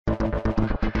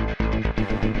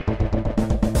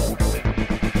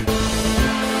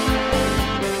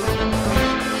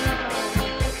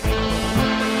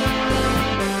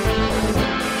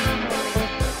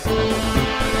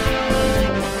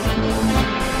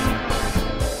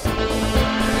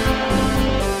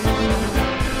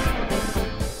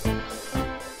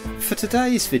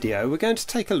today's video we're going to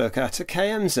take a look at a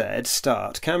KMZ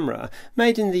start camera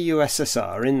made in the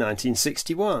USSR in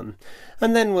 1961,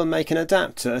 and then we'll make an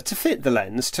adapter to fit the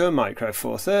lens to a micro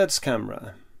four thirds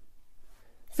camera.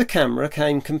 The camera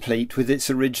came complete with its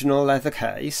original leather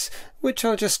case, which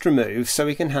I'll just remove so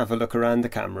we can have a look around the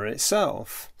camera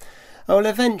itself. I will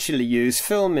eventually use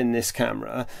film in this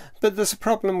camera, but there's a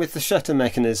problem with the shutter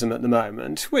mechanism at the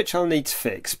moment, which I'll need to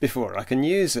fix before I can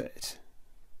use it.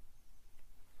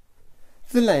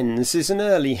 The lens is an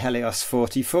early Helios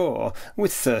 44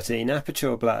 with 13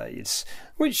 aperture blades,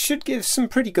 which should give some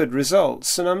pretty good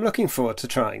results, and I'm looking forward to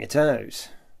trying it out.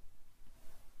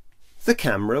 The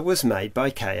camera was made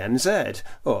by KMZ,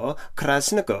 or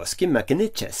Krasnogorsky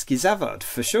Mekhanichesky Zavod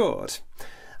for short.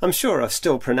 I'm sure I've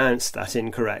still pronounced that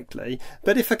incorrectly,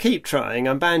 but if I keep trying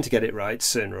I'm bound to get it right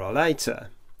sooner or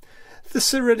later. The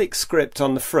Cyrillic script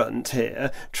on the front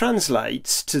here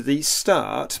translates to the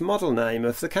Start model name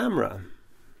of the camera.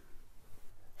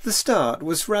 The Start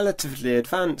was relatively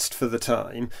advanced for the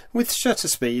time, with shutter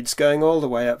speeds going all the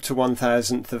way up to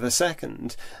 1/1000th of a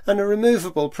second, and a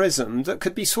removable prism that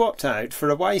could be swapped out for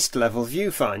a waist-level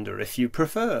viewfinder if you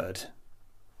preferred.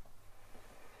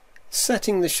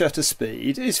 Setting the shutter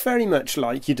speed is very much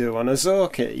like you do on a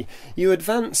Zorki. You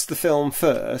advance the film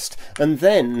first and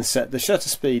then set the shutter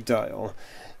speed dial.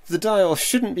 The dial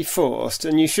shouldn't be forced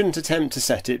and you shouldn't attempt to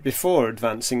set it before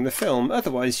advancing the film,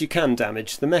 otherwise you can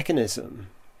damage the mechanism.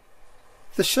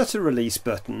 The shutter release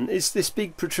button is this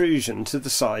big protrusion to the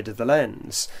side of the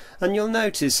lens, and you'll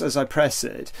notice as I press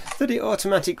it that it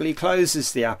automatically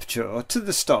closes the aperture to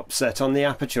the stop set on the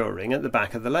aperture ring at the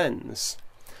back of the lens.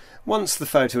 Once the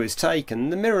photo is taken,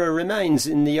 the mirror remains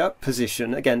in the up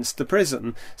position against the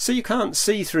prism, so you can't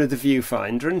see through the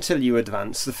viewfinder until you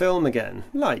advance the film again,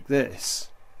 like this.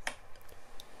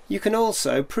 You can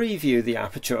also preview the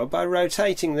aperture by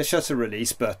rotating the shutter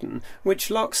release button, which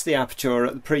locks the aperture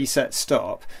at the preset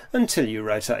stop until you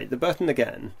rotate the button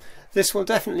again. This will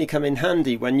definitely come in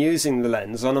handy when using the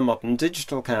lens on a modern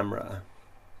digital camera.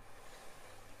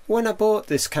 When I bought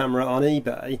this camera on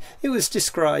eBay, it was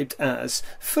described as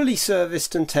fully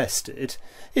serviced and tested.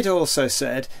 It also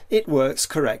said it works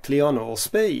correctly on all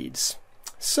speeds.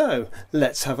 So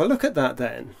let's have a look at that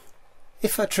then.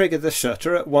 If I trigger the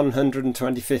shutter at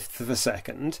 1/125th of a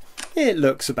second, it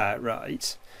looks about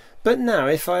right. But now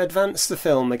if I advance the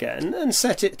film again and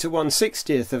set it to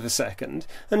 1/60th of a second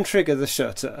and trigger the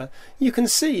shutter, you can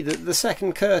see that the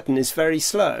second curtain is very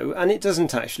slow and it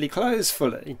doesn't actually close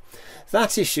fully.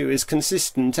 That issue is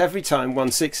consistent every time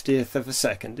 1/60th of a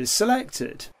second is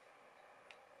selected.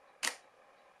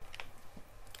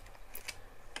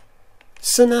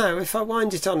 So now if I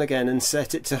wind it on again and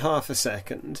set it to half a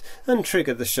second and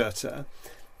trigger the shutter,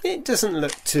 it doesn't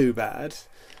look too bad.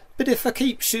 But if I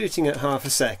keep shooting at half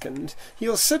a second,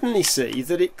 you'll suddenly see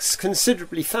that it's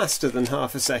considerably faster than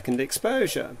half a second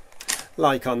exposure,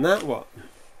 like on that one.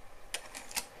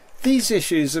 These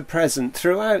issues are present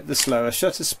throughout the slower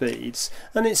shutter speeds,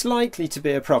 and it's likely to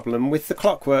be a problem with the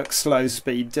clockwork slow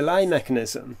speed delay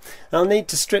mechanism. I'll need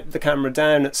to strip the camera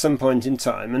down at some point in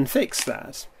time and fix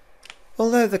that.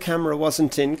 Although the camera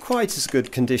wasn't in quite as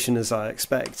good condition as I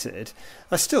expected,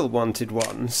 I still wanted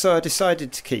one, so I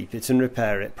decided to keep it and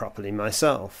repair it properly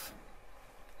myself.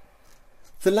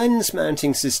 The lens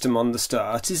mounting system on the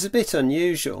Start is a bit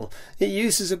unusual. It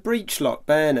uses a breech lock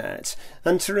bayonet,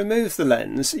 and to remove the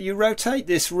lens you rotate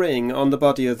this ring on the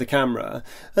body of the camera,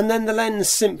 and then the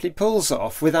lens simply pulls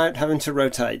off without having to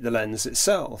rotate the lens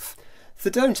itself. There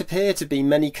don't appear to be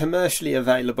many commercially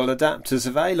available adapters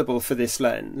available for this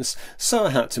lens, so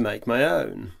I had to make my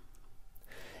own.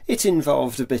 It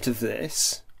involved a bit of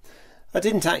this. I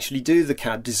didn't actually do the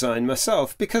CAD design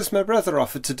myself because my brother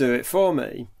offered to do it for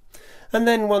me. And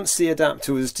then once the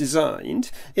adapter was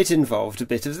designed, it involved a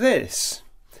bit of this.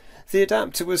 The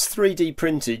adapter was 3D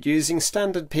printed using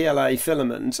standard PLA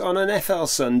filament on an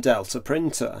FLSUN Delta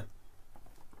printer.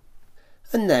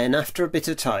 And then after a bit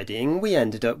of tidying we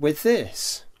ended up with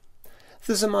this.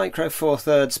 There's a micro four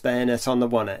thirds bayonet on the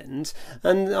one end,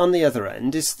 and on the other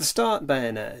end is the Start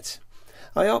bayonet.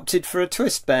 I opted for a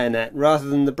twist bayonet rather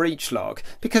than the breech lock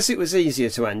because it was easier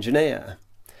to engineer.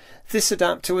 This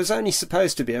adapter was only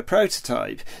supposed to be a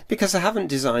prototype because I haven't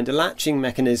designed a latching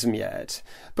mechanism yet,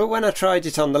 but when I tried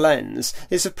it on the lens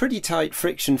it's a pretty tight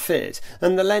friction fit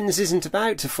and the lens isn't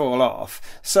about to fall off,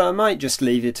 so I might just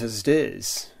leave it as it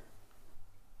is.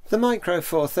 The micro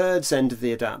four thirds end of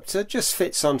the adapter just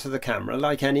fits onto the camera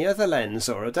like any other lens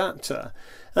or adapter,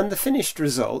 and the finished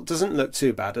result doesn't look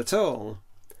too bad at all.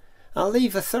 I'll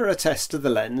leave a thorough test of the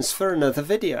lens for another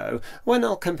video when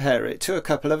I'll compare it to a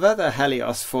couple of other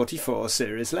Helios 44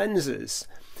 series lenses.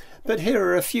 but here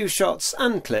are a few shots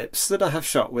and clips that I have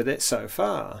shot with it so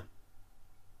far.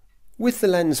 With the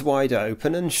lens wide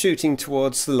open and shooting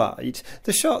towards the light,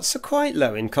 the shots are quite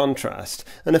low in contrast,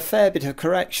 and a fair bit of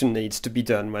correction needs to be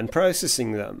done when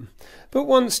processing them. But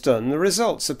once done, the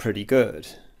results are pretty good.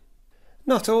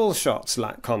 Not all shots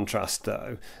lack contrast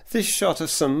though. This shot of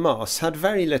some moss had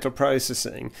very little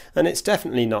processing, and it's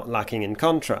definitely not lacking in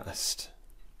contrast.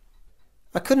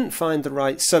 I couldn't find the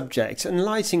right subject and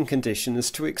lighting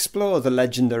conditions to explore the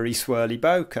legendary swirly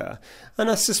bokeh,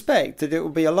 and I suspect that it will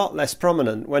be a lot less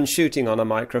prominent when shooting on a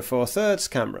micro four thirds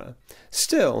camera.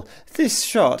 Still, this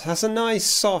shot has a nice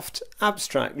soft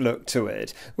abstract look to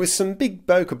it, with some big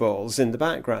bokeh balls in the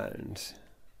background.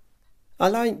 I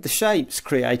like the shapes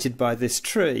created by this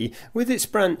tree, with its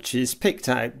branches picked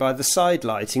out by the side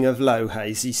lighting of low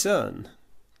hazy sun.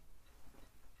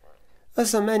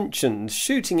 As I mentioned,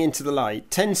 shooting into the light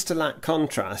tends to lack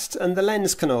contrast, and the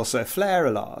lens can also flare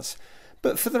a lot,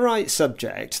 but for the right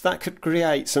subject that could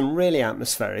create some really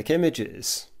atmospheric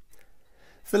images.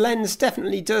 The lens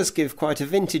definitely does give quite a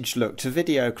vintage look to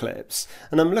video clips,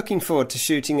 and I'm looking forward to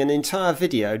shooting an entire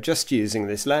video just using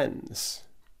this lens.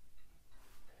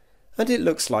 And it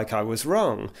looks like I was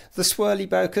wrong. The swirly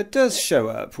bokeh does show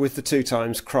up with the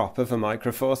 2x crop of a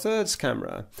micro four thirds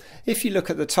camera. If you look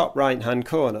at the top right hand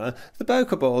corner, the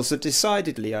bokeh balls are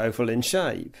decidedly oval in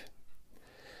shape.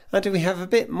 And we have a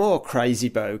bit more crazy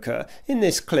bokeh in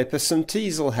this clip of some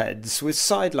teasel heads with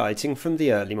side lighting from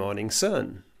the early morning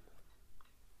sun.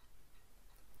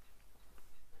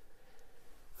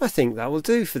 I think that will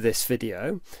do for this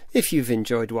video. If you've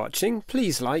enjoyed watching,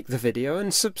 please like the video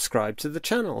and subscribe to the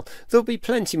channel. There'll be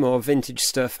plenty more vintage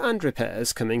stuff and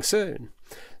repairs coming soon.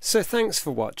 So thanks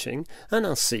for watching, and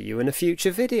I'll see you in a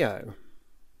future video.